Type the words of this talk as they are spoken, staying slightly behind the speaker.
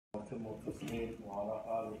وأتم التسليم وعلى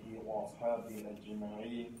آله وأصحابه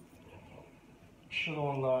أجمعين. أشهد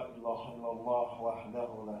أن لا إله إلا الله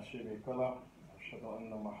وحده لا شريك له أشهد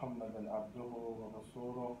أن محمدا عبده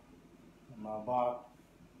ورسوله. أما بعد,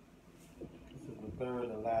 this is the third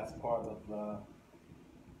and last part of the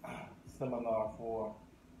seminar for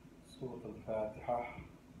Surah Al-Faatihah,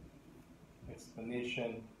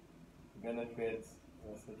 explanation, benefits,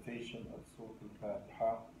 recitation of Surah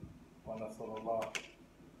Al-Faatihah. ونسأل الله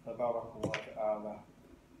تبارك وتعالى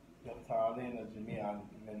يفتح علينا جميعا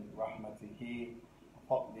من رحمته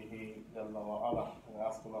وفضله جل وعلا. We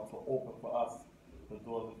ask Allah to open for us the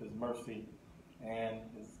doors of His mercy and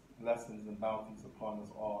His blessings and bounties upon us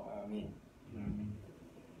all. Ameen.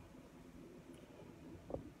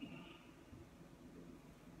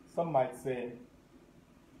 Some might say,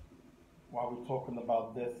 while we're talking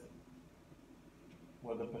about this,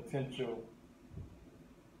 with the potential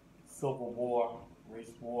civil war,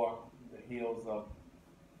 race war, the heels of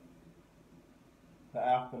the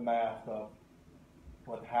aftermath of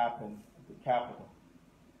what happened at the Capitol.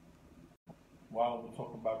 While we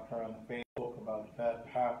talk about current affairs, talk about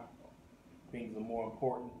Al-Faatihah, things are more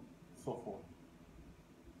important, so forth.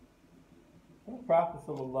 And the Prophet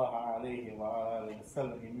sallallahu alayhi wa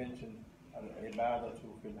sallam, he mentioned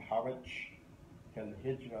al-ibadatu fil haraj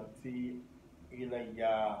kal-hijrati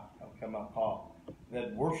ilayya, or kama qala,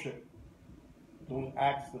 that worship, doing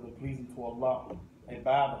acts that are pleasing to Allah,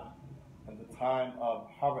 ibadah, in the time of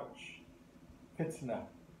haraj, fitna,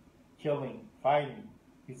 killing, fighting,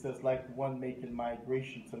 he says, like one making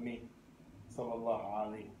migration to me, sallallahu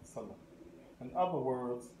alayhi wa sallam. In other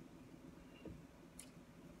words,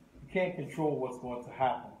 you can't control what's going to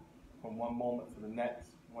happen from one moment to the next,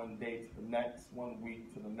 one day to the next, 1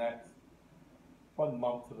 week to the next, 1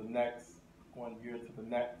 month to the next, 1 year to the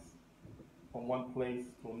next, from one place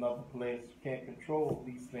to another place. You can't control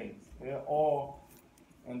these things. They're all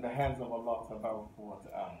in the hands of Allah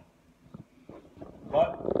Ta'ala.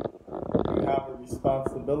 But you have a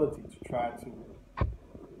responsibility to try to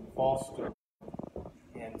foster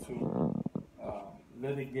and to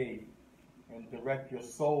litigate and direct your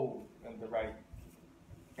soul in the right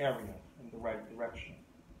area, in the right direction.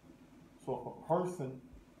 So if a person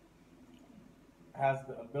has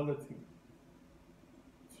the ability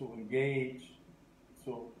to engage,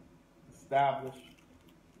 to establish,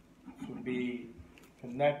 to be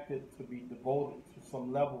connected, to be devoted to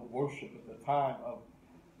some level of worship at the time of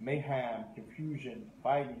mayhem, confusion,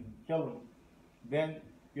 fighting, killing, then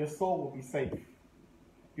your soul will be safe.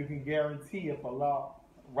 You can guarantee, if Allah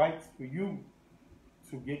writes for you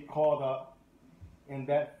to get caught up in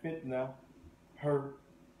that fitna, hurt,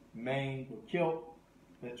 maimed, or killed,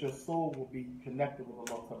 that your soul will be connected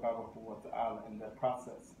with Allah Ta'ala in that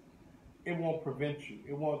process. It won't prevent you.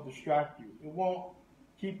 It won't distract you. It won't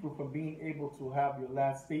keep you from being able to have your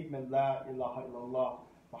last statement, La ilaha illallah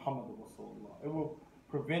Muhammadur Rasulullah. It will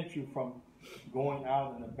prevent you from going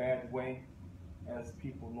out in a bad way, as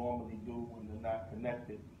people normally do when they're not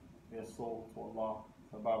connected their soul to Allah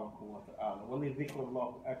Ta'ala. Wali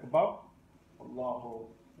dhikrullahu akbar. Allahu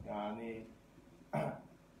yani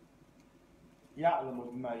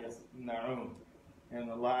ya'lamu bima yasna'un. And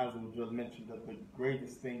Allah Azza wa Jalla mentioned that the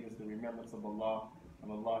greatest thing is the remembrance of Allah,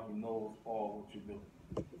 and Allah, He knows all what you do.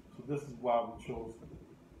 So this is why we chose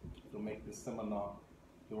to make this seminar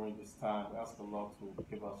during this time. We ask Allah to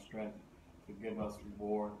give us strength, to give us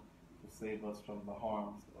reward, to save us from the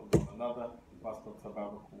harms of one another. We ask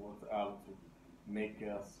Allah to make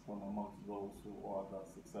us one amongst those who are the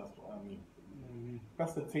successful. Ameen.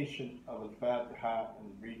 Recitation of Al-Faatihah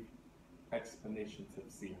and brief explanation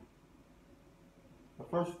tafsir. The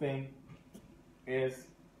first thing is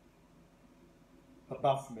the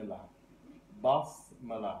basmala.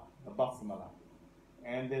 The basmala.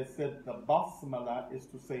 And they said the basmala is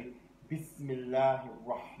to say Bismillahir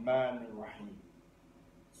Rahmanir Rahim.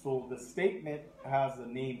 So the statement has a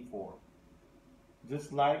name for it.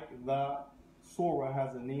 Just like the surah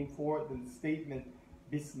has a name for it, then the statement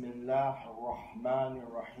Bismillahir Rahmanir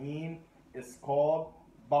Rahim is called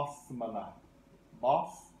basmala. Bas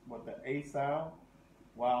with the A sound,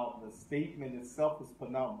 while the statement itself is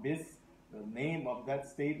pronounced bis. The name of that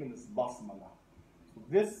statement is basmala. So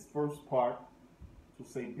this first part, to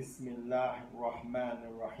say Bismillahir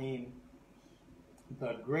Rahmanir Rahim,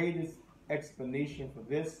 the greatest explanation for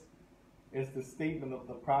this is the statement of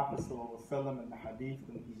the Prophet ﷺ in the hadith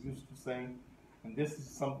that he used to say, and this is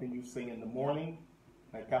something you say in the morning,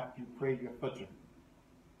 like after you pray your fajr,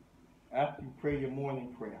 after you pray your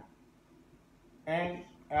morning prayer, and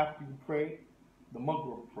after you pray the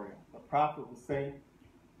Maghrib prayer. The Prophet would say,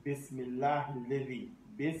 Bismillahi alladhi,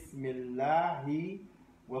 Bismillahi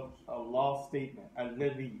with Allah's statement,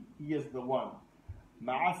 Alladhi, He is the one.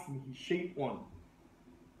 Ma'asmihi shay'un.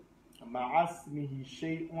 Ma'asmihi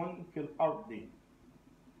shay'un fil ardi.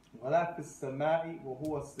 Wala fis sama'i wa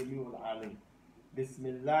huwa as-sami'ul alim.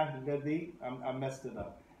 Bismillah alladhi, I messed it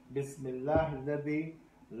up. Bismillah alladhi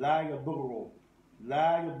la yadurru.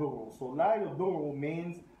 La yadurru. So la yadurru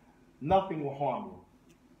means nothing will harm you.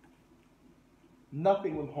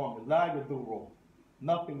 Nothing will harm you. La yadurru.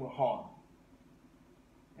 Nothing will harm.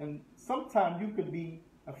 And sometimes you could be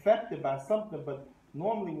affected by something, but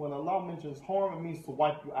normally when Allah mentions harm, it means to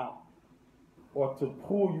wipe you out or to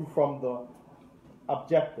pull you from the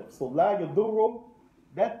objective. So la yadurru,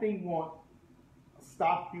 that thing won't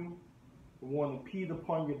stop you. It won't impede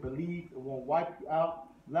upon your belief. It won't wipe you out.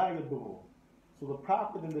 La yadurru. So the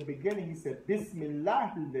Prophet in the beginning, he said,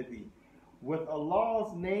 Bismillah alladhi. With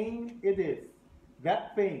Allah's name, it is.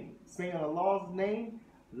 That thing, saying Allah's name,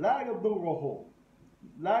 la yadurruhu.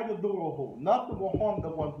 La yadurruhu. Nothing will harm the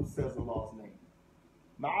one who says Allah's name.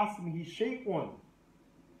 Ma'asmihi shay'un.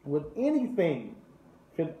 With anything,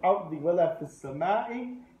 fil ardi wala fis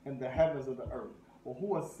sama'i, in the heavens of the earth. Wa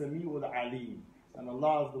huwa as-sami'ul alim. And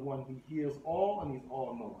Allah is the one who hears all and He's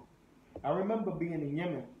all knowing. I remember being in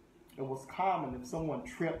Yemen. It was common if someone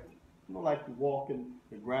tripped, like you walk and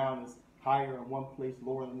the ground is higher in one place,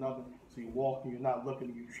 lower in another. So you walk and you're not looking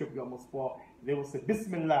and you trip, you almost fall. They would say,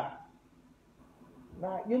 Bismillah.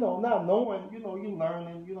 Now, not knowing, you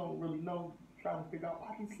learning, you don't really know, trying to figure out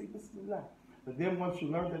why do you say Bismillah. But then once you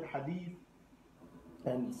learn that hadith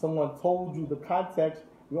and someone told you the context,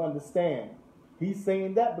 you understand. He's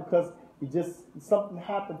saying that because something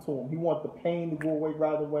happened to him. He wants the pain to go away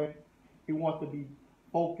right away. He wants to be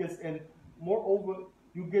focused. And moreover,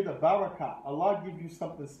 you get a barakah. Allah gives you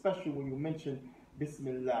something special when you mention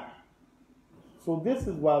Bismillah. So this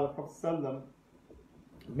is why the Prophet ﷺ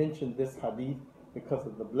mentioned this hadith, because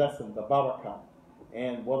of the blessing, the barakah,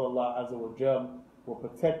 and what Allah Azza wa Jal will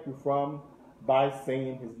protect you from by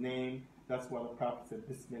saying His name. That's why the Prophet said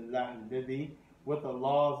Bismillah alladhi, with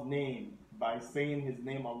Allah's name, by saying His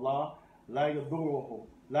name Allah, la yadurruhu,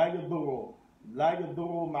 la yadurru, la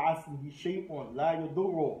yadurru ma'asmihi shay'un, la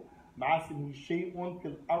yadurru ma'asmihi shay'un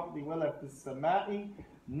fil ardi wala fis sama'i.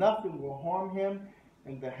 Nothing will harm him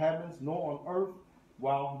in the heavens nor on earth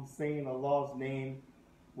while he's saying Allah's name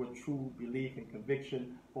with true belief and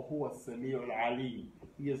conviction. For huwa as-sami'ul alim.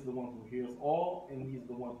 He is the one who hears all, and He's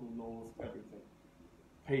the one who knows everything.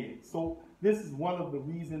 Hey, so this is one of the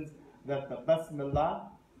reasons that the Basmillah,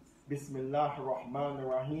 Bismillah ar-Rahman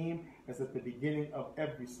ar-Rahim, is at the beginning of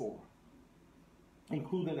every surah,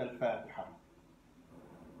 including Al-Faatihah.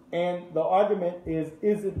 And the argument is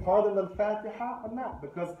it part of Al-Faatihah or not?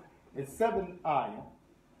 Because it's 7 ayah,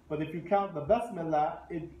 but if you count the Basmillah,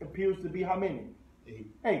 it appears to be how many?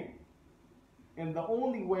 8. And the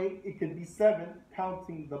only way it could be 7,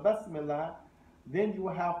 counting the Basmillah, then you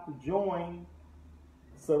will have to join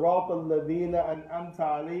Sirat al-Ladina an'amta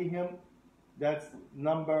alayhim, that's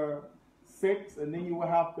number 6, and then you will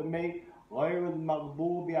have to make غَيْرِ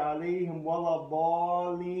الْمَغْضُوبِ عَلَيْهِمْ وَلَا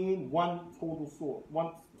الضَّالِّينَ, one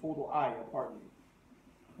total ayah, pardon me.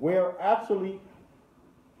 Where actually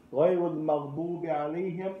غَيْرِ الْمَغْضُوبِ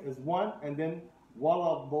عَلَيْهِمْ is 1, and then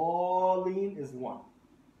وَلَا الضَّالِّينَ is 1.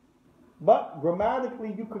 But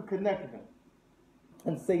grammatically you could connect them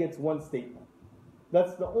and say it's one statement.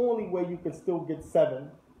 That's the only way you can still get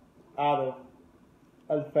 7 out of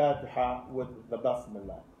Al-Faatihah with the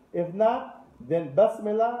Basmillah. If not, then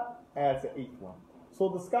Basmillah adds an 8th one. So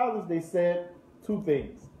the scholars, they said 2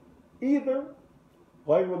 things. Either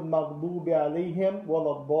غَيْرُ الْمَغْضُوبِ عَلَيْهِمْ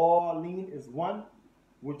وَلَا الضَّالِّينَ is 1,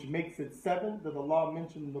 which makes it 7 that Allah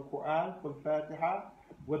mentioned in the Quran for Al-Faatihah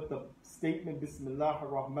with the statement Bismillah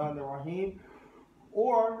ar-Rahman ar-Rahim.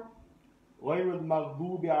 Or غَيْرُ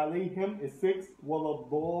الْمَغْضُوبِ عَلَيْهِمْ is 6, وَلَا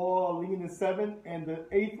الضَّالِّينَ is 7, and the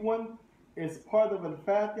 8th one is part of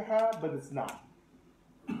Al-Faatihah, but it's not.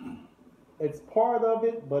 It's part of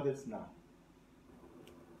it, but it's not.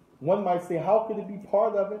 One might say, how could it be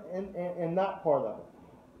part of it and not part of it?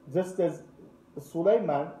 Just as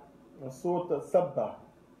Sulaiman, Surah Sabah,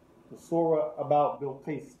 the surah about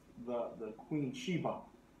Bilqis, the Queen Sheba.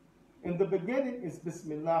 In the beginning is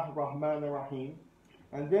Bismillah ar-Rahman ar-Rahim,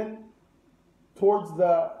 and then towards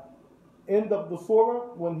the end of the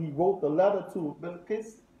surah, when he wrote the letter to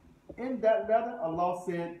Bilqis, in that letter Allah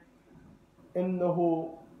said,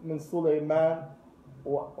 إِنَّهُ min Sulaiman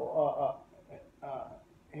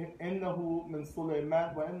إِنَّهُ min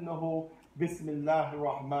Sulaiman wa innahu Bismillah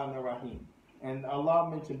ar-Rahman ar-Rahim. And Allah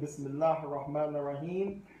mentioned Bismillah ar-Rahman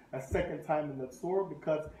ar-Rahim a second time in the surah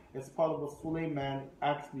because it's part of what Sulaiman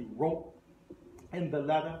actually wrote in the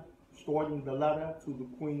letter starting the letter to the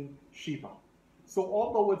Queen Sheba. So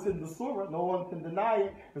although it's in the surah, no one can deny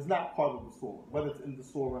it. It's not part of the surah. Whether it's in the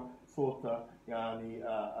surah,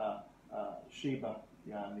 Sheba,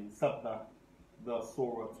 Sabda, the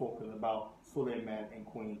surah talking about Suleiman and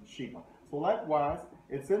Queen Sheba. So likewise,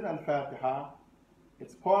 it's in Al-Faatihah.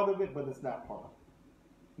 It's part of it, but it's not part of it.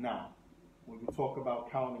 Now, when we talk about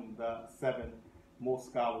counting the 7, most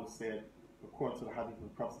scholars said, according to the hadith of the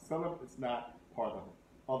Prophet ﷺ, it's not part of it.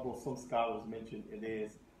 Although some scholars mention it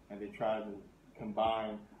is, and they try to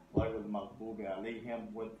combine Ghayr al-Maghdubi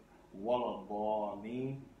alayhim with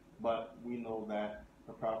Wala-Dhalin, but we know that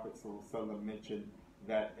the Prophet ﷺ mentioned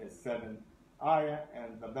that it's 7 ayah,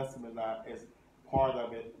 and the Bismillah is part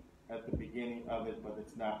of it at the beginning of it, but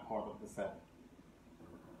it's not part of the 7.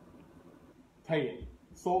 Tayyib.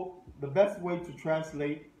 So the best way to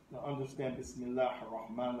translate, to understand Bismillah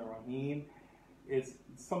ar-Rahman ar-Rahim, is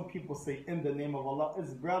some people say in the name of Allah.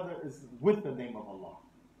 It's rather is with the name of Allah.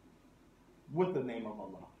 With the name of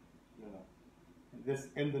Allah. You know, this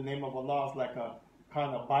in the name of Allah is like a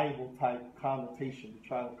kind of Bible type connotation to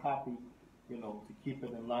try to copy, you know, to keep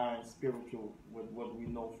it in line spiritual with what we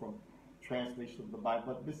know from translation of the Bible.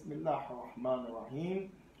 But Bismillah ar-Rahman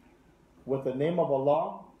ar-Rahim, with the name of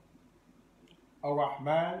Allah,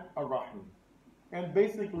 ar-Rahman ar-Rahim. And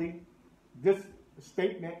basically, this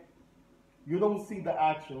statement, you don't see the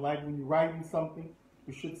action. Like when you're writing something,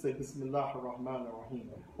 you should say Bismillah ar-Rahman ar-Rahim.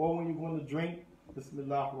 Or when you're going to drink,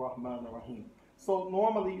 Bismillah ar-Rahman ar-Rahim. So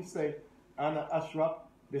normally you say, Ana ashrab,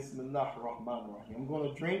 Bismillah ar-Rahman ar-Rahim. I'm going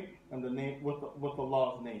to drink in the name with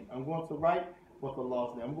Allah's name. I'm going to write with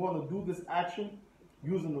Allah's name. I'm going to do this action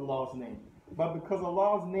using Allah's name. But because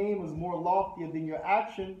Allah's name is more loftier than your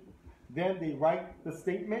action, then they write the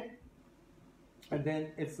statement, and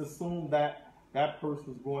then it's assumed that that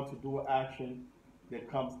person is going to do an action that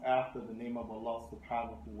comes after the name of Allah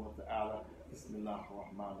subhanahu wa ta'ala, Bismillah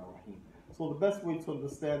ar-Rahman ar-Rahim. So the best way to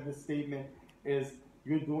understand this statement is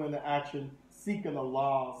you're doing the action seeking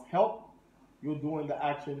Allah's help. You're doing the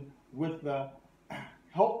action with the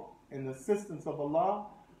help and assistance of Allah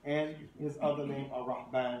and His other name,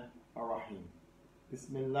 ar-Rahman ar-Rahim.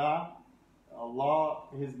 Bismillah, Allah,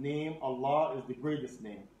 His name, Allah is the greatest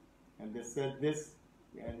name. And they said this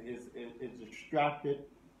and is extracted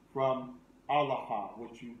from Allah,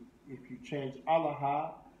 which if you change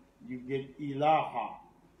Allah, you get ilaha.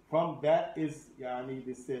 From that is,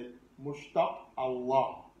 they said, mushtaq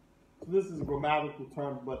Allah. So this is a grammatical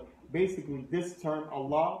term, but basically this term,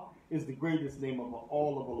 Allah, is the greatest name of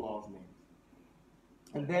all of Allah's names.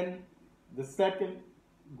 And then the second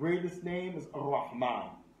greatest name is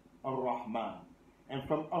Ar-Rahman. Ar-Rahman. And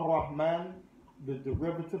from Ar-Rahman, the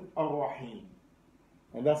derivative Ar-Rahim.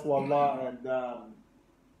 And that's why Allah and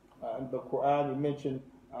in the Quran, He mentioned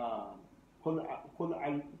قُلْ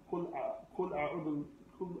أَعُوذُ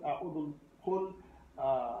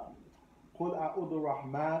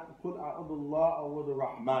اللَّهَ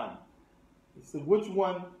وَالرَّحْمَنِ. He said, which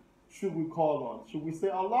one should we call on? Should we say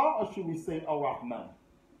Allah or should we say Ar-Rahman?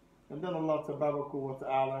 And then Allah Tabaraka wa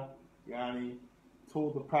Ta'ala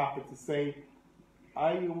told the Prophet to say,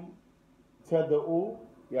 Ayyum tada'u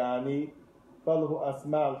falahu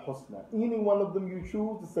asma al-husna. Any one of them you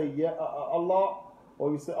choose to say Allah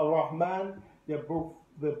or you say Ar-Rahman, they're both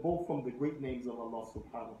from the great names of Allah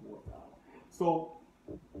subhanahu wa ta'ala. So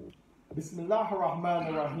Bismillah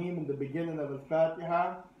ar-Rahman ar-Rahim in the beginning of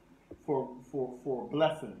Al-Faatihah for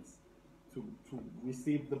blessings, to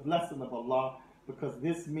receive the blessing of Allah, because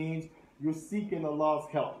this means you're seeking Allah's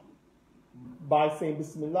help. By saying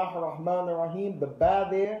Bismillah ar-Rahman ar-Rahim, the ba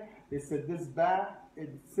there, they said this ba, it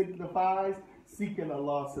signifies seeking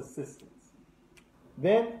Allah's assistance.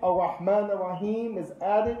 Then Ar-Rahman ar-Rahim is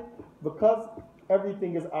added because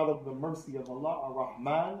everything is out of the mercy of Allah.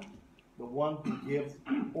 Ar-Rahman, the one who gives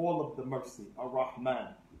all of the mercy,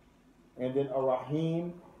 Ar-Rahman. And then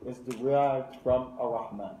Ar-Rahim is derived from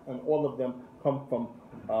Ar-Rahman. And all of them come from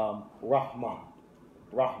Rahmah.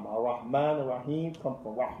 Rahmah. Ar-Rahman, Ar-Rahim come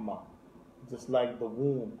from Rahmah. Just like the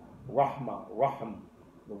womb, Rahmah, Rahm,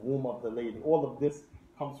 the womb of the lady. All of this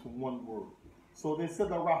comes from one word. So they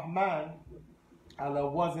said Ar-Rahman, Allah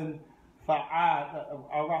wasn't fa'al.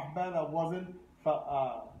 Ar-Rahman wasn't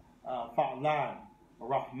fa'lan.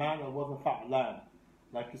 Ar-Rahman wasn't fa'lan.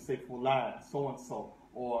 Like you say fulan, so-and-so.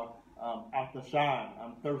 Or atashan,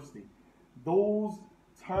 I'm thirsty. Those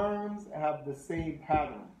terms have the same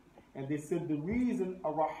pattern. And they said the reason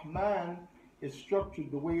Ar-Rahman is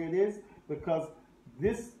structured the way it is, because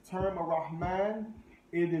this term Ar-Rahman,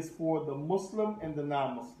 it is for the Muslim and the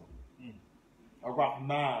non-Muslim.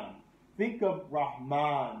 Ar-Rahman. Think of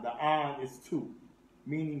Rahman, the an is two,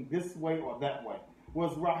 meaning this way or that way.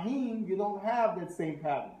 Whereas Rahim, you don't have that same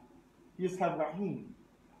pattern. You just have Rahim.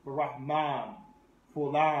 But Rahman,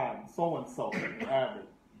 Fulan, so and so in Arabic.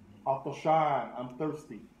 Atashan, I'm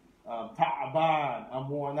thirsty. Ta'aban, I'm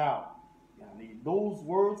worn out. Those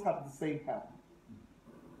words have the same pattern.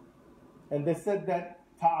 And they said that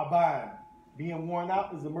Ta'aban, being worn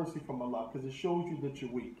out, is a mercy from Allah because it shows you that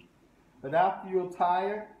you're weak. But after you're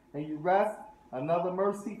tired and you rest, another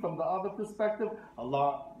mercy from the other perspective,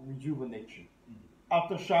 Allah rejuvenates you.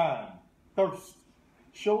 Atashan, thirst,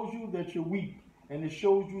 shows you that you're weak and it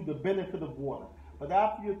shows you the benefit of water. But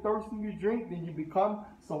after you're thirsty, you drink, then you become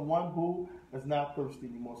someone who is not thirsty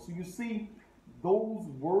anymore. So you see, those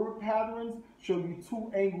word patterns show you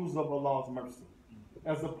two angles of Allah's mercy,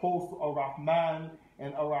 as opposed to a Rahman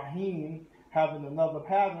and a Rahim having another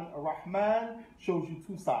pattern. A Rahman shows you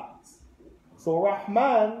two sides. So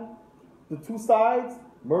Rahman, the two sides,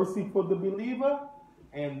 mercy for the believer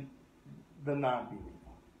and the non-believer.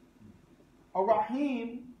 A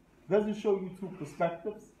Rahim doesn't show you two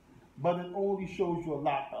perspectives, but it only shows you a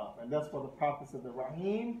lot of. And that's why the Prophet said the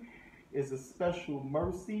Rahim is a special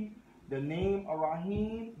mercy. The name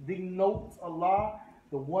Ar-Rahim denotes Allah,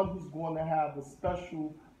 the one who's going to have a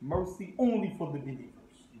special mercy only for the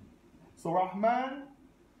believers. So Rahman,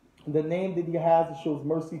 the name that he has, it shows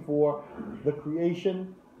mercy for the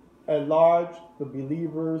creation at large, the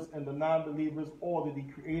believers and the non-believers, all that he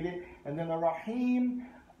created. And then Ar-Rahim,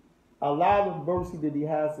 a lot of mercy that he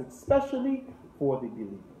has especially for the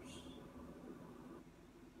believers.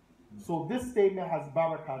 So this statement has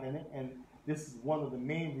barakat in it, and this is one of the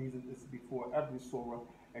main reasons it's before every surah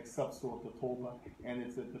except Surah At-Tawbah, and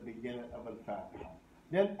it's at the beginning of Al-Faatihah.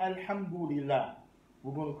 Then Alhamdulillah.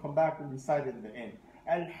 We're going to come back and recite it in the end.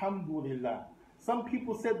 Alhamdulillah. Some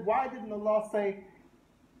people said, why didn't Allah say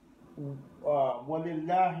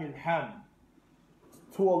Walillahi alhamd?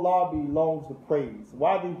 To Allah belongs the praise.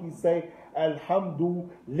 Why did he say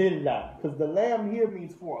Alhamdulillah? Because the lamb here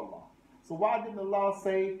means for Allah. So why didn't Allah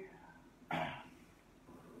say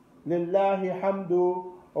Lillahi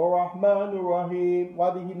hamdu or Rahman Rahim?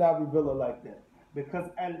 Why did he not reveal it like that? Because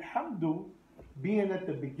Alhamdu, being at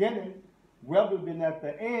the beginning rather than at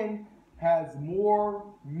the end, has more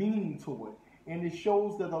meaning to it. And it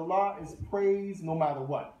shows that Allah is praised no matter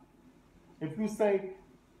what. If you say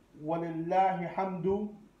Walillahi hamdu,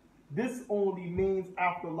 this only means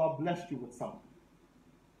after Allah blessed you with something.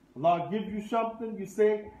 Allah gives you something, you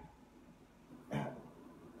say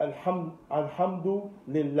Alhamdulillah.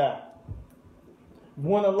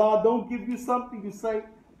 When Allah don't give you something, you say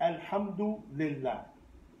Alhamdulillah.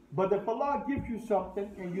 But if Allah gives you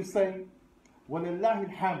something and you say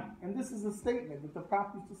Walillahi alhamd, and this is a statement that the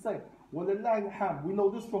Prophet used to say, Walillahi alhamd. We know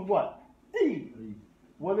this from what? Eid.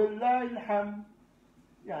 Walillahi alhamd.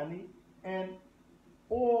 And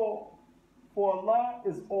all for Allah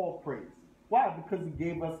is all praise. Why? Because he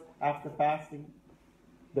gave us, after fasting,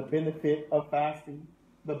 the benefit of fasting,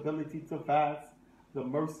 the ability to fast, the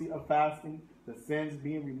mercy of fasting, the sins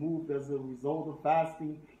being removed as a result of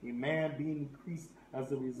fasting, Iman being increased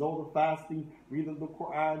as a result of fasting, reading the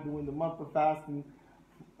Quran during the month of fasting,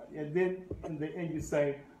 and then in the end you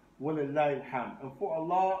say, Walillahi alhamd, and for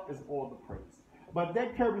Allah is all the praise. But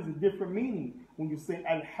that carries a different meaning when you say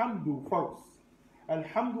Alhamdu first.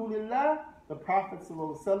 Alhamdulillah, the Prophet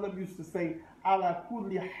ﷺ used to say, Ala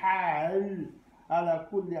kulli hal, ala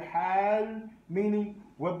kulli hal, meaning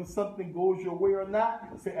whether something goes your way or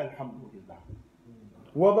not, say Alhamdulillah.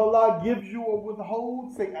 Whether Allah gives you or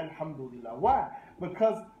withholds, say Alhamdulillah. Why?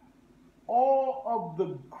 Because all of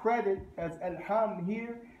the credit as Alham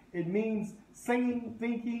here, it means saying,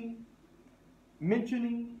 thinking,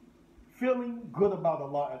 mentioning, feeling good about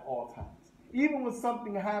Allah at all times. Even when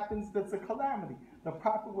something happens that's a calamity, the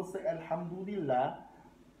Prophet will say Alhamdulillah,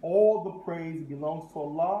 all the praise belongs to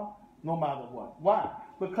Allah no matter what. Why?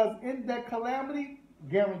 Because in that calamity,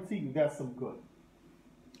 guarantee you there's some good.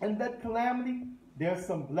 In that calamity, there's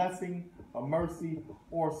some blessing, a mercy,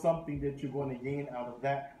 or something that you're going to gain out of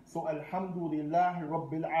that. So Alhamdulillah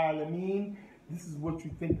Rabbil Alameen, this is what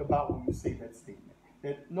you think about when you say that statement.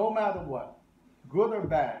 That no matter what, good or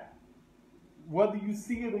bad, whether you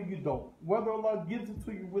see it or you don't, whether Allah gives it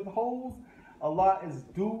to you, withholds, Allah is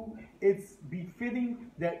due. It's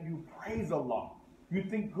befitting that you praise Allah. You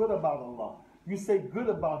think good about Allah. You say good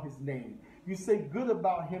about His name. You say good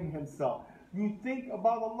about Him Himself. You think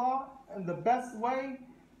about Allah in the best way,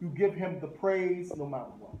 you give Him the praise no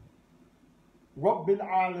matter what. Rabbil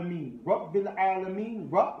Alameen. Rabbil Alameen.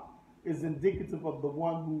 Rabb is indicative of the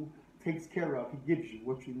one who takes care of. He gives you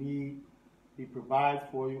what you need. He provides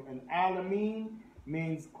for you. And Alameen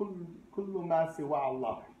means kullu ma siwa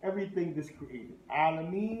Allah, everything is created.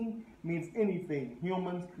 Alameen means anything,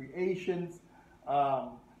 humans, creations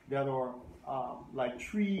that are like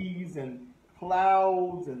trees and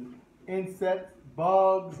clouds and insects,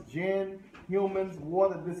 bugs, jinn, humans,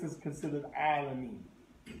 water. This is considered alameen.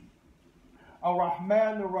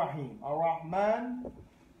 Ar-Rahman Ar-Rahim. Ar-Rahman,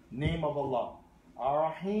 name of Allah.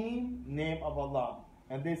 Ar-Rahim, name of Allah.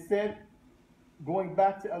 And they said, going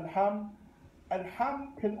back to Alham,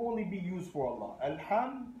 Alham can only be used for Allah.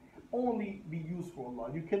 Alham only be used for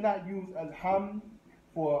Allah. You cannot use Alham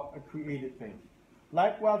for a created thing.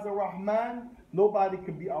 Likewise, Ar-Rahman, nobody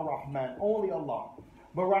can be Ar-Rahman, only Allah.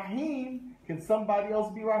 But Rahim, can somebody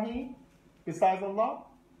else be Rahim besides Allah?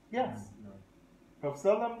 Yes.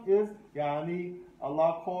 Prophet is,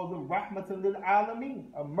 Allah calls him Rahmatan lil Alameen,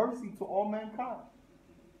 a mercy to all mankind.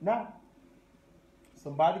 Now,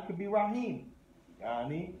 somebody could be Rahim,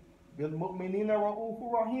 bil mu'minina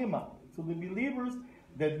ra'ufu rahima, to the believers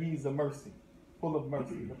that he's a mercy, full of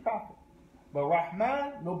mercy, the Prophet. But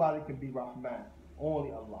Rahman, nobody can be Rahman,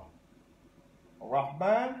 only Allah.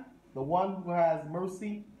 Rahman, the one who has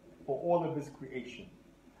mercy for all of his creation.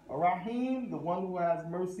 Rahim, the one who has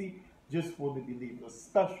mercy just for the believers,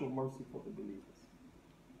 special mercy for the believers.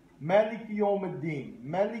 Malik Yawm ad-Din,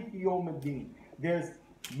 Malik Yawm ad-Din. There's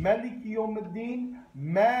Malik Yawm ad-Din,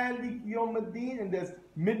 Malik Yawm ad-Din, and there's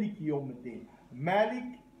Malik Yawm ad-Din. Malik,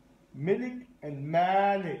 Milik, and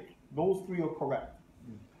Malik. Those three are correct.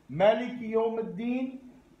 Malik Yawm ad-Din,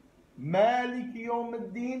 Malik Yawm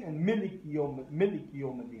ad-Din, and Milik Yawm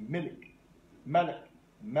ad-Din. Milik, Malik,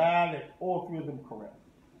 Malik. All three of them correct.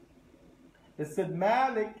 It said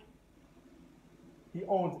Malik, he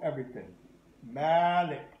owns everything.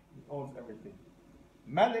 Malik, he owns everything.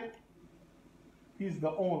 Malik, he's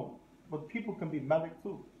the owner. But people can be Malik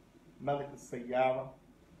too. Malik is Sayyara,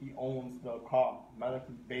 he owns the car. Malik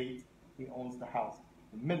is Bayt, he owns the house.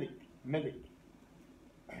 Milik, Milik.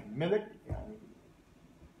 Milik,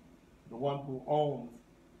 the one who owns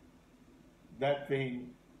that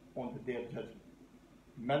thing on the Day of Judgment.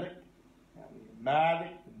 Malik,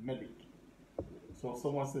 Malik, Milik. So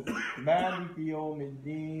someone says, Malik Yawm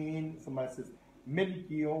ad-Din. Somebody says, Malik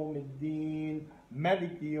Yawm ad-Din,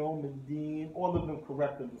 Malik Yawm ad-Din. All of them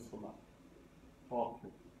correct in the Salah. All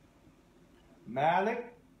three.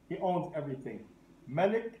 Malik, he owns everything.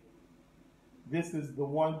 Malik, this is the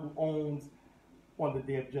one who owns on the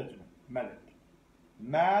Day of Judgment. Malik.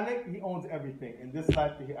 Malik, he owns everything in this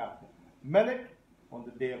life and hereafter. Malik, on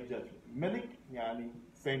the Day of Judgment. Malik,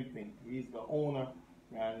 same thing. He's the owner,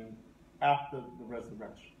 after the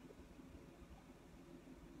resurrection.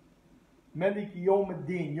 Malik Yawm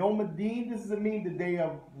ad-Din. Yawm ad-Din, this doesn't mean the day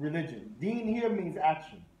of religion. Deen here means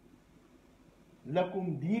action.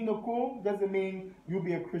 Lakum dinukum doesn't mean you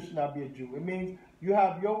be a Christian, I'll be a Jew. It means you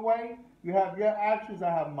have your way, you have your actions, I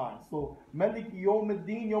have mine. So Malik Yawm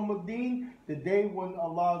ad-Din, the day when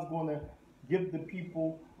Allah is going to give the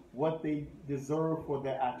people what they deserve for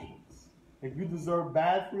their actions. If you deserve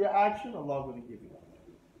bad for your action, Allah is going to give you that.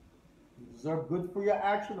 If you deserve good for your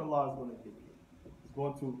action, Allah is going to give you. He's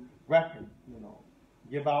going to reckon,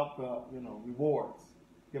 give out the, rewards,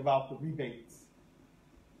 give out the rebates.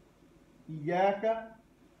 Iyaka,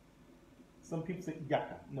 some people say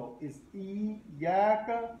Iyaka. No, it's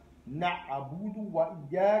Iyaka na'abudu wa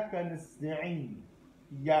Iyaka nasta'in.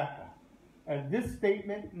 Iyaka. And this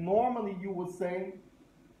statement, normally you would say,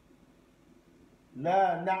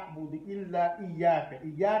 La na'budu illa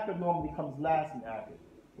Iyaka. Iyaka normally comes last in Arabic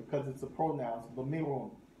because it's a pronoun, so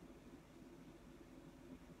damirun.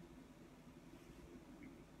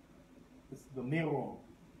 It's damirun,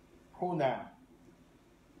 pronoun.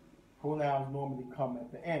 Pronouns normally come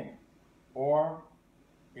at the end, or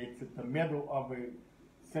it's at the middle of a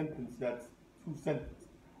sentence that's two sentences.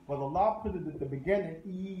 But Allah put it at the beginning,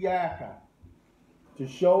 Iyaka, to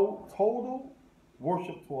show total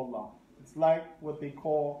worship to Allah. It's like what they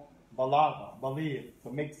call balagha, baligh,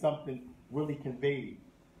 to make something really conveyed.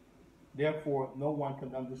 Therefore, no one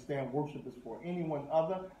can understand worship is for anyone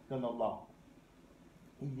other than Allah.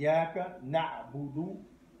 Iyaka na'budu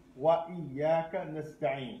wa iyaka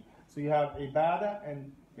nasta'in. So you have ibadah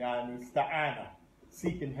and sta'ana,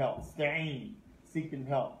 seeking help, sta'in, seeking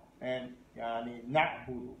help, and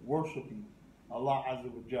na'budu, worshiping Allah Azza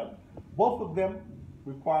wa Jalla. Both of them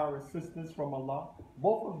require assistance from Allah.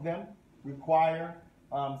 Both of them require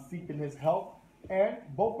seeking His help, and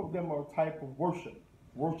both of them are a type of worship.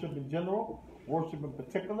 Worship in general, worship in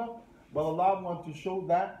particular. But Allah wants to show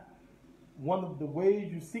that one of the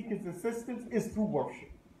ways you seek His assistance is through worship.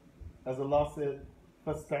 As Allah said,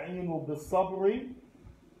 فَاسْتَعِينُوا بِالصَّبْرِ.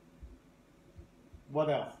 What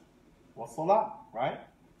else? was-salah, right?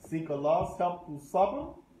 Seek Allah's help through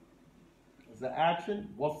sabr is the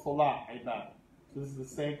action, was-salah, ibadah. So this is the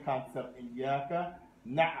same concept. Iyyaka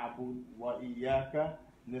na'bud wa iyyaka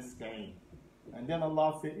nasta'in. And then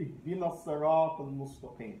Allah said, Ihdina sirat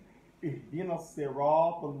al-mustaqim. Ihdina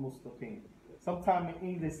sirat al-mustaqim. Sometimes in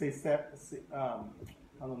English they say, I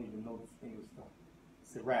don't even know this English stuff.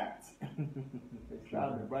 Sirat. They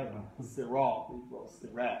shouted it right. Sirat. They wrote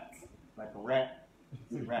sirat. Like a rat.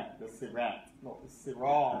 Sirat. The sirat. No, it's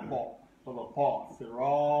sirat. For the paw.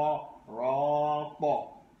 Sirat. Ra. Paw.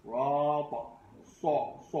 Ra. Paw.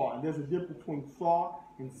 Saw. And there's a difference between saw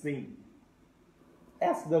and seen.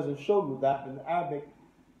 S doesn't show you that in Arabic.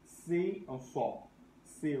 See and saw.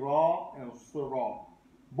 Sirah and sirah.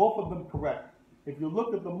 Both of them correct. If you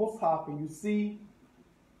look at the Mus'haf and you see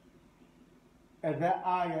at that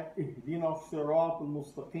ayah, Ihdina sirat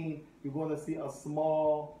al-mustaqim, you're going to see a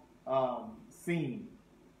small scene.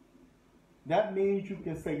 That means you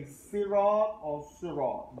can say sirat or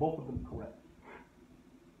sirat. Both of them correct.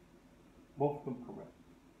 Both of them correct.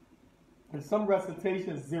 In some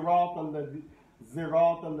recitations, zirat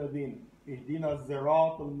al-ladin, Ihdina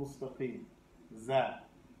zirat al-mustaqim, Zat.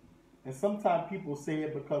 And sometimes people say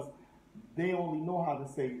it because they only know how to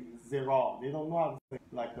say zirat. They don't know how to say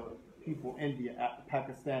like the people in India,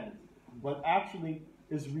 Pakistanis. But actually,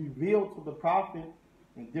 it's revealed to the Prophet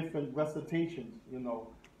in different recitations. You know,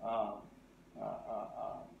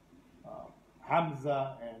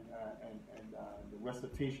 Hamza and the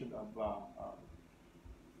recitation of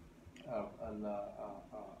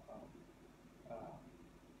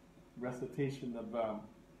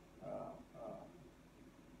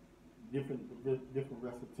different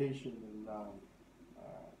recitation and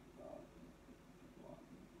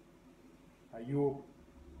Ayub,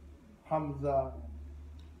 Hamza,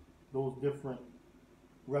 those different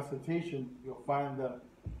recitations, you'll find the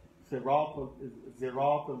Sirat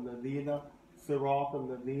al-Ladina, Sirat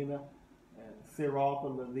al-Ladina, and Sirat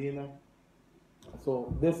al-Ladina.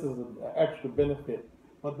 So this is an extra benefit.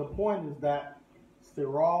 But the point is that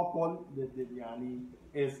Sirat al-Ladina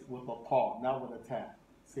is with a ta, not with a ta.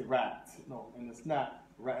 Sirat. No, and it's not.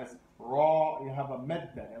 It's raw, you have a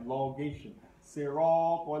medda, elongation.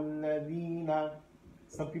 Sirat al-Ladina.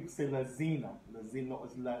 Some people say lazina. Lazina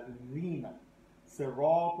is lazina.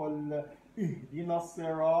 Sirat al-Ihdina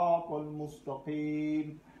sirat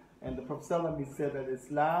al-mustaqim. And the Prophet ﷺ said that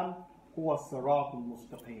Islam huwa sirat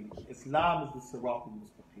al-mustaqim. Islam is the sirat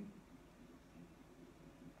al-mustaqim.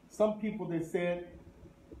 Some people, they said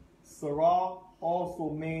sirat also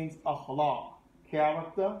means akhlaq,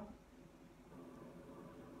 character,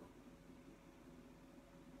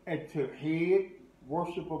 at-tawheed,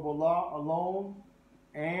 worship of Allah alone,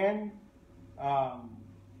 and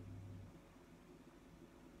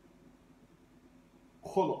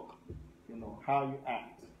khuluq, you know, how you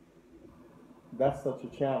act. That's such a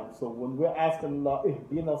challenge. So when we're asking Allah,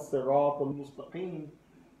 ihdina sirat al-mustaqim,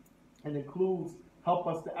 it includes help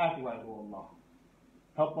us to act right, O Allah.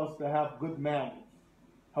 Help us to have good manners.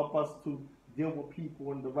 Help us to deal with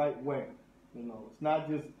people in the right way. You know, it's not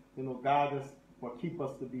just, you know, guide us or keep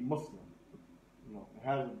us to be Muslim. You know, it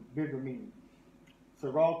has a bigger meaning.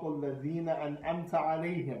 Sirat al-ladhina an'amta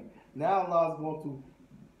alayhim. Now Allah is going to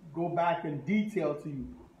go back in detail to you.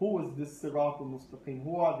 Who is this Sirat al-Mustaqim?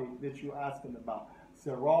 Who are they that you're asking about?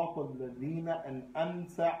 Sirat al-ladhina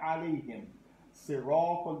an'amta alayhim.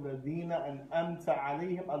 Sirat al-ladhina an'amta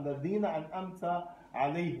alayhim. Al-ladhina an'amta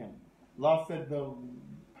alayhim. Allah said the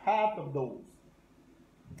path of those.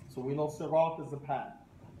 So we know Sirat is a path.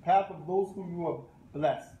 Path of those who you are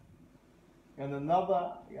blessed. And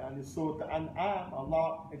another, Surah Al-An'am,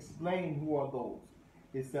 Allah explained who are those.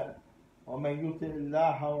 He said, وَمَنْ يُطِعِ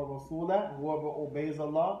اللَّهَ وَرَسُولَهُ, whoever obeys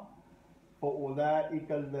Allah, فَأُولَٰئِكَ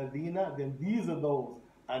الَّذِينَ, then these are those,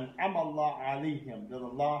 أَنْعَمَ اللَّهُ عَلَيْهِمْ, that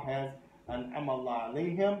Allah has, أَنْعَمَ اللَّهُ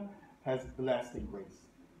عَلَيْهِمْ, has blessed in grace.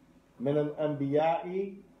 مِنَ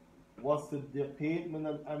الْأَنْبِيَاءِ وَالصِّدِّقِينَ مِنَ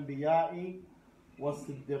الْأَنْبِيَاءِ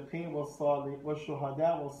وَالصِّدِّقِينَ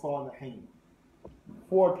وَالشُّهَدَاءِ وَالصَّالِحِينَ.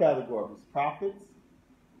 4 categories: prophets,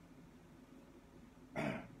 a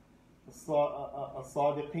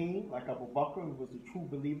Sadiqeen, like Abu Bakr, who was a true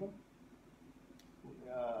believer,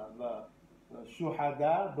 the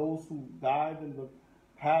Shuhada, those who died in the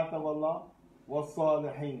path of Allah,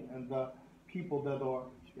 was-Salihin, and the people that are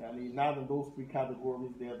not in those 3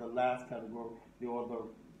 categories, they are the last category, they are the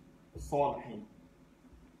Salihin.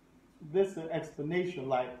 This is an explanation,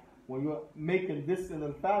 like when you're making this in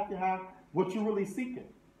Al-Faatihah, what you're really seeking.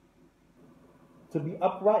 To be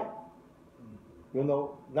upright. You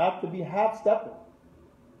know, not to be half-stepping.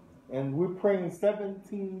 And we're praying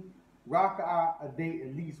 17 rak'ah a day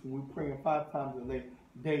at least, when we're praying 5 times a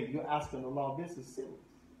day, you're asking Allah, this is serious.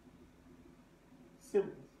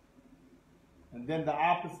 Serious. And then the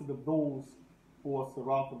opposite of those who are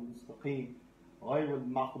Sirat al-Mustaqim, غير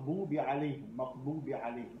المغضوب عليهم مغضوب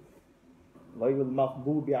عليهم غير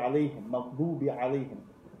المغضوب عليهم مغضوب عليهم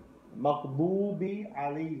مغضوب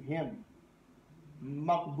عليهم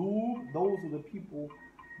Maghdub, those are the people,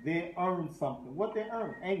 they earn something. What they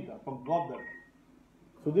earn? Anger from God.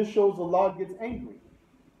 So this shows Allah gets angry.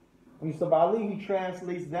 When Yusuf Ali, he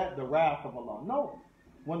translates that the wrath of Allah. No.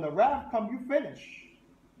 When the wrath comes, you finish.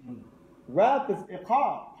 Wrath is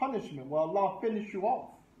iqab, punishment, where Allah finish you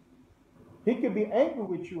off. He could be angry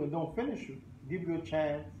with you and don't finish you. Give you a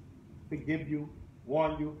chance, forgive you,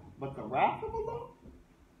 warn you. But the wrath of Allah,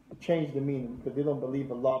 change the meaning because they don't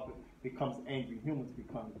believe Allah becomes angry. Humans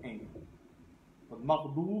become angry. But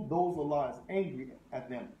maghdub, those Allah is angry at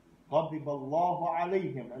them. غَضِبَ اللَّهُ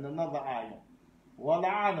عَلَيْهِمْ, and another ayah.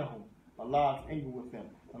 وَلَعَنَهُمْ, Allah is angry with them.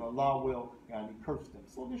 And Allah will curse them.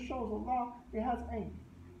 So this shows Allah, it has anger.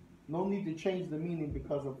 No need to change the meaning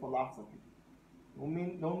because of philosophy.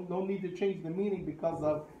 No need to change the meaning because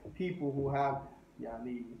of people who have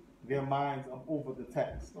their minds up over the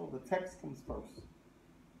text. No, the text comes first.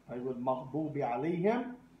 الْمَغْضُوبِ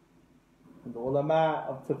عَلَيْهِمْ. And the ulama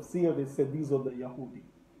of tafsir, they said these are the Yahudi,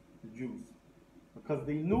 the Jews. Because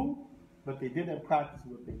they knew, but they didn't practice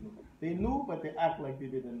what they knew. They knew, but they act like they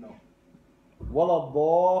didn't know.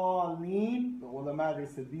 وَلَضَّالِينَ, the ulama, they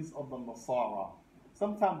said these are the Nasara.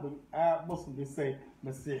 Sometimes the Arab Muslims, they say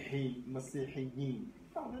Masihiyin.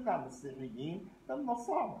 No, they're not Masihiyin, they're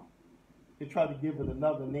Nasara. They try to give it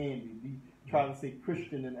another name. They try to say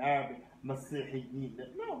Christian in Arabic, Masihiyin.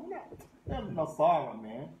 No, they're Nasara,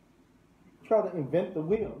 man. Try to invent the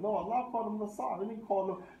wheel. No, Allah called them Nasara. He didn't call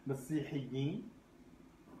them Masihiyin.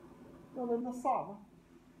 No, they're Nasara.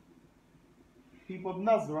 People of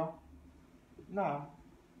Nazareth. Nah.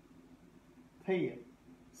 Tayyib.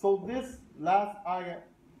 So this last ayah,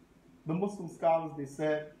 the Muslim scholars, they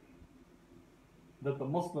said that the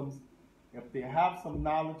Muslims, if they have some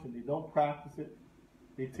knowledge and they don't practice it,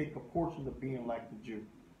 they take a portion of being like the Jew.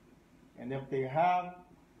 And if they have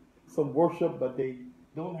some worship but they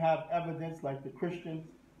don't have evidence like the Christians,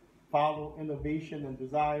 follow innovation and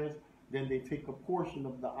desires, then they take a portion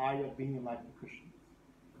of the ayah being like the Christians.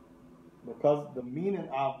 Because the meaning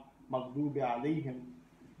of Maghdubi alayhim,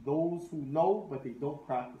 those who know but they don't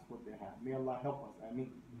practice what they have. May Allah help us. I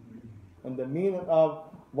mean. And the meaning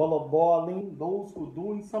of Waladhalin, those who are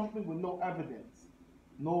doing something with no evidence,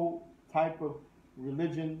 no type of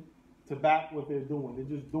religion to back what they're doing.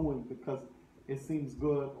 They're just doing because it seems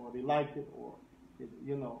good or they like it or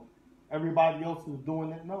everybody else is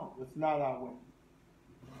doing it. No, it's not our way.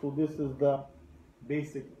 So this is the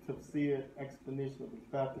basic tafsir explanation of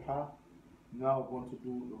Al-Faatihah. Now we're going to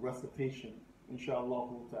do the recitation, inshallah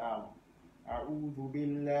ta'ala. أعوذ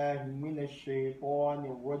بالله من الشيطان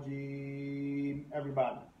الرجيم.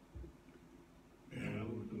 Everybody.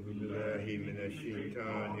 أعوذ بالله من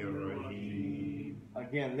الشيطان الرجيم.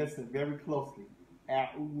 Again, listen very closely.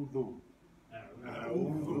 أعوذ.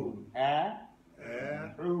 أعوذ.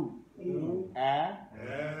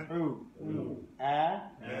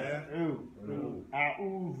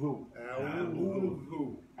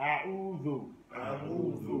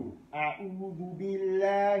 أعوذ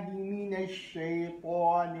بالله من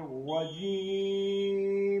الشيطان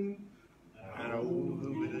الرجيم. أعوذ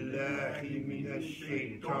بالله من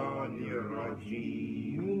الشيطان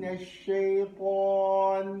الرجيم. من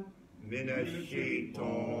الشيطان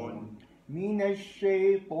الرجيم. من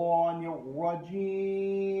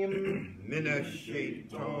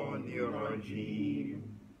الشيطان الرجيم.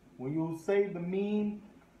 When you say the meme,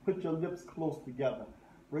 put your lips close together.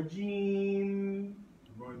 Rajim.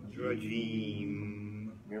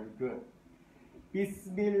 Rajim. Very good.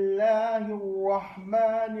 Bismillahir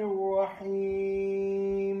Rahmanir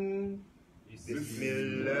Rahim.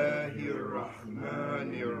 Bismillahir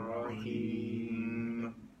Rahmanir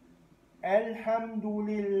Rahim.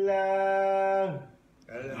 Alhamdulillah.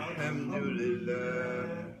 Alhamdulillah.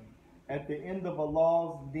 At the end of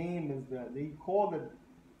Allah's name is that they call it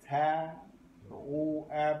ta. The old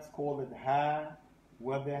Arabs call it ha,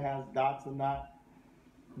 whether it has dots or not.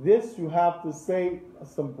 This you have to say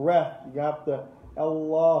some breath. You have to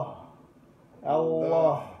Allah,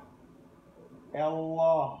 Allah,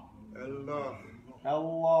 Allah, Allah.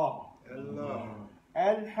 Allah, Allah.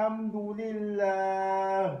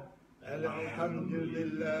 Alhamdulillah.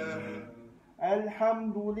 Alhamdulillah.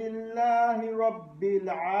 Alhamdulillahi Rabbil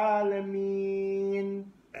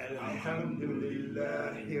Alameen.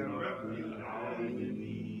 Alhamdulillahi Rabbil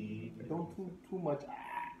Alameen. Don't too much.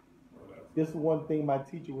 This is one thing my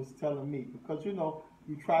teacher was telling me, because you know,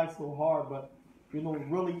 you try so hard, but you know,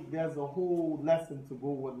 really there's a whole lesson to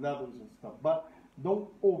go with letters and stuff. But don't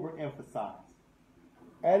overemphasize.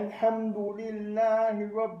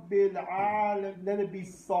 Alhamdulillahi Rabbil Alam. Let it be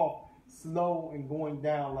soft, slow, and going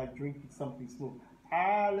down like drinking something smooth.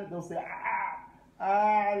 Don't say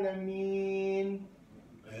Alameen.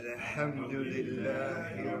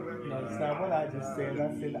 Alhamdulillahi Rabbil No, it's not what I just said. I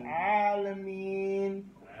said Alameen.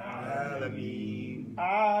 Alameen.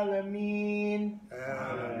 Alameen.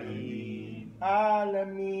 Alameen.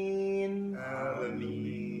 Alameen.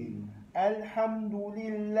 Alameen.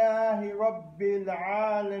 Alhamdulillahi Rabbil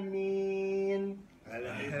Alameen.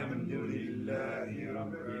 Alhamdulillahi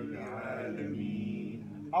Rabbil Alameen.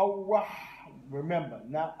 Remember,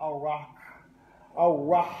 not Ar-Rah.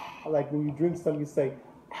 Ar-Rah, like when you drink something, you say,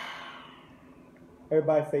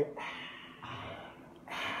 everybody say,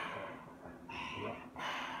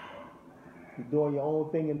 you're doing your own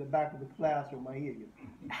thing in the back of the classroom, I hear you.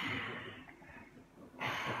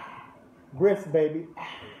 Brisk, baby.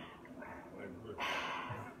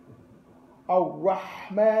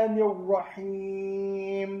 Ar-Rahman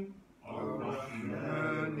Ar-Rahim.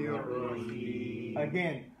 Ar-Rahman Ar-Rahim.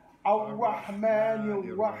 Again. Ar-Rahman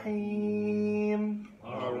Ar-Rahim.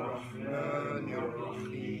 Ar-Rahman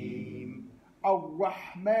Ar-Rahim.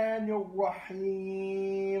 Ar-Rahman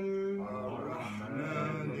Ar-Rahim.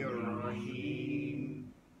 Ar-Rahman Ar-Rahim.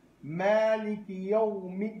 Malik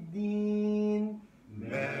Yawmiddin.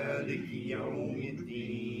 Malik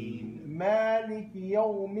Yawmiddin. Malik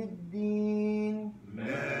Yawmiddin.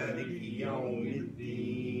 Malik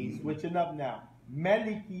Yawmiddin. Switching up now.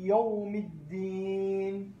 Malik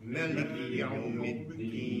Yawmiddin. Malik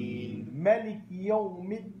Yawmiddin. Malik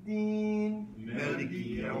Yawmiddin. Malik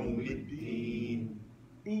Yawmiddin.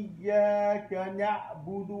 Iyyaka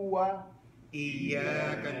na'budu wa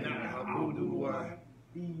Iyyaka na'budu wa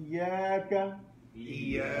Iyyaka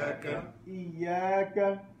Iyyaka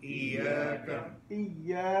Iyyaka Iyyaka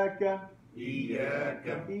Iyyaka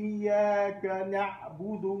Iyyaka Iyyaka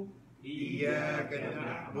na'budu Iyyaka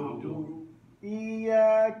na'budu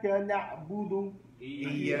Iyyaka na'budu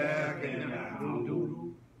Iyyaka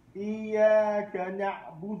na'budu Iyyaka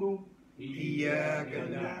na'budu Iyyaka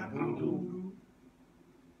na'budu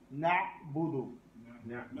na'budu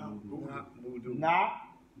na'budu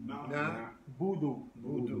na'budu budu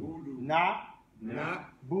na'budu budu not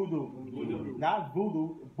voodoo, voodoo.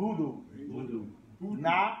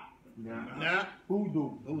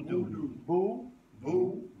 Na'budu budu boo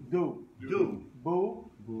bu do du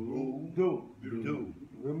boo bu do. du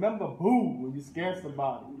Remember boo when you scare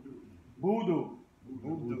somebody. Voodoo.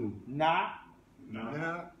 budu Na'budu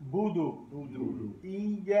budu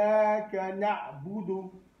Iyyaka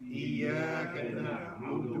na'budu Iyyaka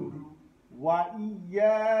na'budu wa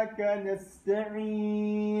iyyaka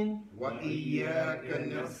nasta'in wa iyyaka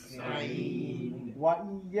nasta'in wa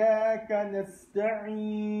iyyaka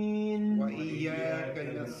nasta'in. wa iyyaka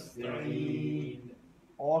nasta'in.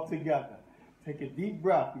 All together. Take a deep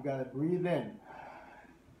breath. You gotta breathe in.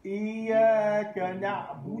 Iyyaka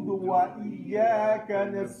na'budu wa iyyaka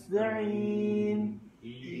nasta'in.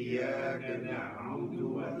 Iyyaka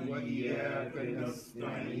na'budu wa iyyaka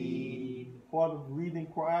nasta'in. Part of reading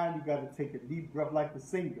Quran, you got to take a deep breath like the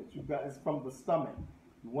singers. You got it's from the stomach.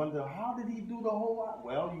 You wonder how did he do the whole lot?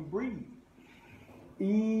 Well, you breathe.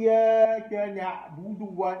 Iyyaka na'budu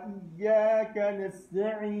wa iyyaka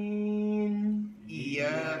nasta'in.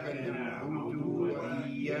 Iyyaka na'budu wa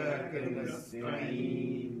iyyaka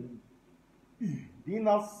nasta'in.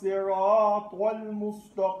 اهدنا الصراط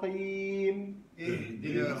المستقيم.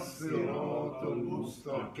 اهدنا الصراط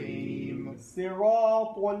المستقيم.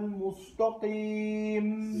 صراط المستقيم.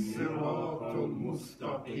 صراط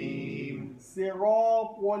المستقيم.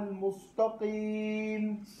 صراط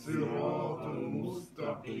المستقيم. صراط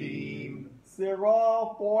المستقيم.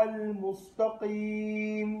 صراط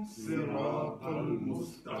المستقيم. صراط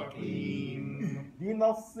المستقيم. اهدنا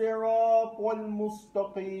الصراط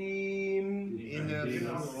المستقيم.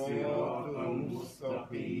 اهدنا الصراط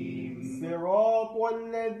المستقيم. صراط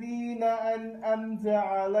الذين أنعمت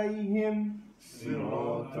عليهم.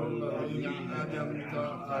 صراط الذين أنعمت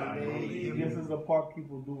عليهم. This is the part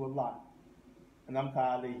people do a lot. أنعمت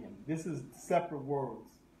عليهم. This is separate words.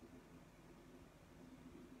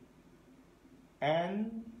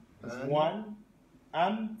 And is one.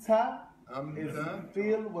 Amta is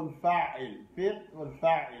fi'l wal fa'il. Fi'l wal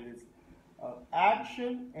fa'il is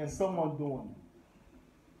action and someone doing it.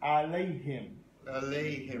 Alayhim.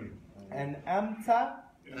 عليهم. And amta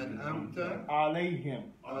أنعمت alayhim.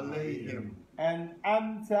 عليهم. And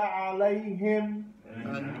amta alayhim.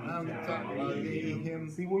 أنعمت عليهم.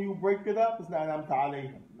 See, when you break it up, it's not أنعمت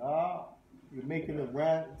عليهم. No, you're making it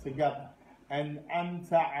run together.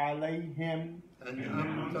 أنعمت عليهم.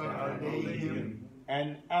 أنعمت عليهم.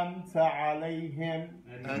 أنعمت عليهم.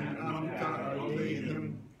 أنعمت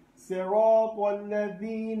عليهم. صراط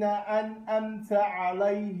الذين أنعمت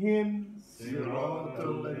عليهم. صراط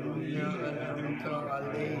الذين أنعمت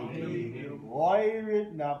عليهم.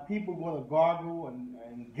 غير. Now people going to gargle and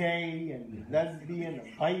gay and lesbian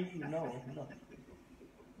and fight, you know.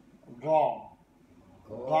 Gaw.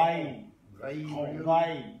 Gay. غير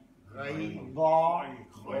Gay. غير Gaw.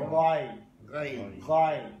 Gay. غير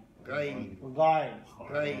Gay. غير Gay.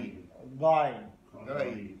 غير Gay.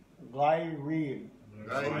 غير Gay real.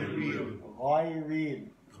 غير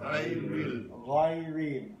Gay real. غير Gay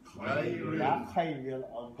real. غير Not real,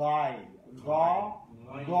 a guy. Gaw.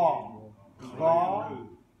 Gaw. Gaw.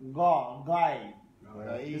 Gaw. Guy.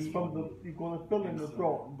 It's from the, you're going to fill in the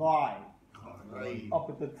throat. Guy. Up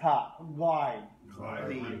at the top. Guy.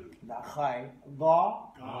 Not high. Gaw.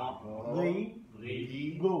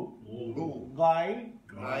 Gee. Go. Guy.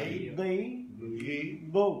 Gee.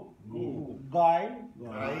 Go. Guy.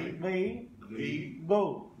 Gee.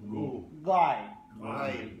 Go. Guy.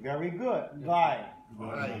 Very good. Guy.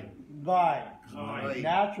 Guy.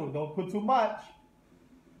 Natural. Don't put too much.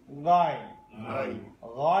 Guy.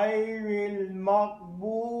 غير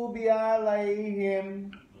المغضوب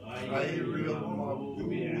عليهم. غير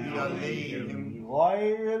المغضوب عليهم.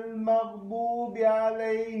 غير المغضوب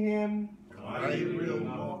عليهم. غير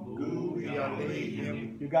المغضوب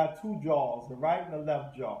عليهم. You got two jaws, the right and the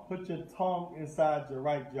left jaw. Put your tongue inside your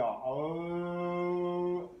right jaw.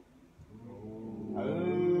 Oh. Oh.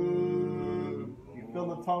 You feel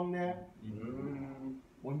the tongue there?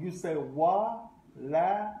 When you say wa,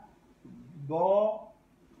 la, do,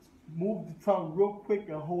 move the tongue real quick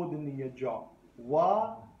and hold it in your jaw.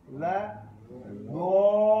 Wa, la, do,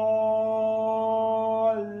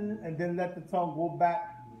 and then let the tongue go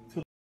back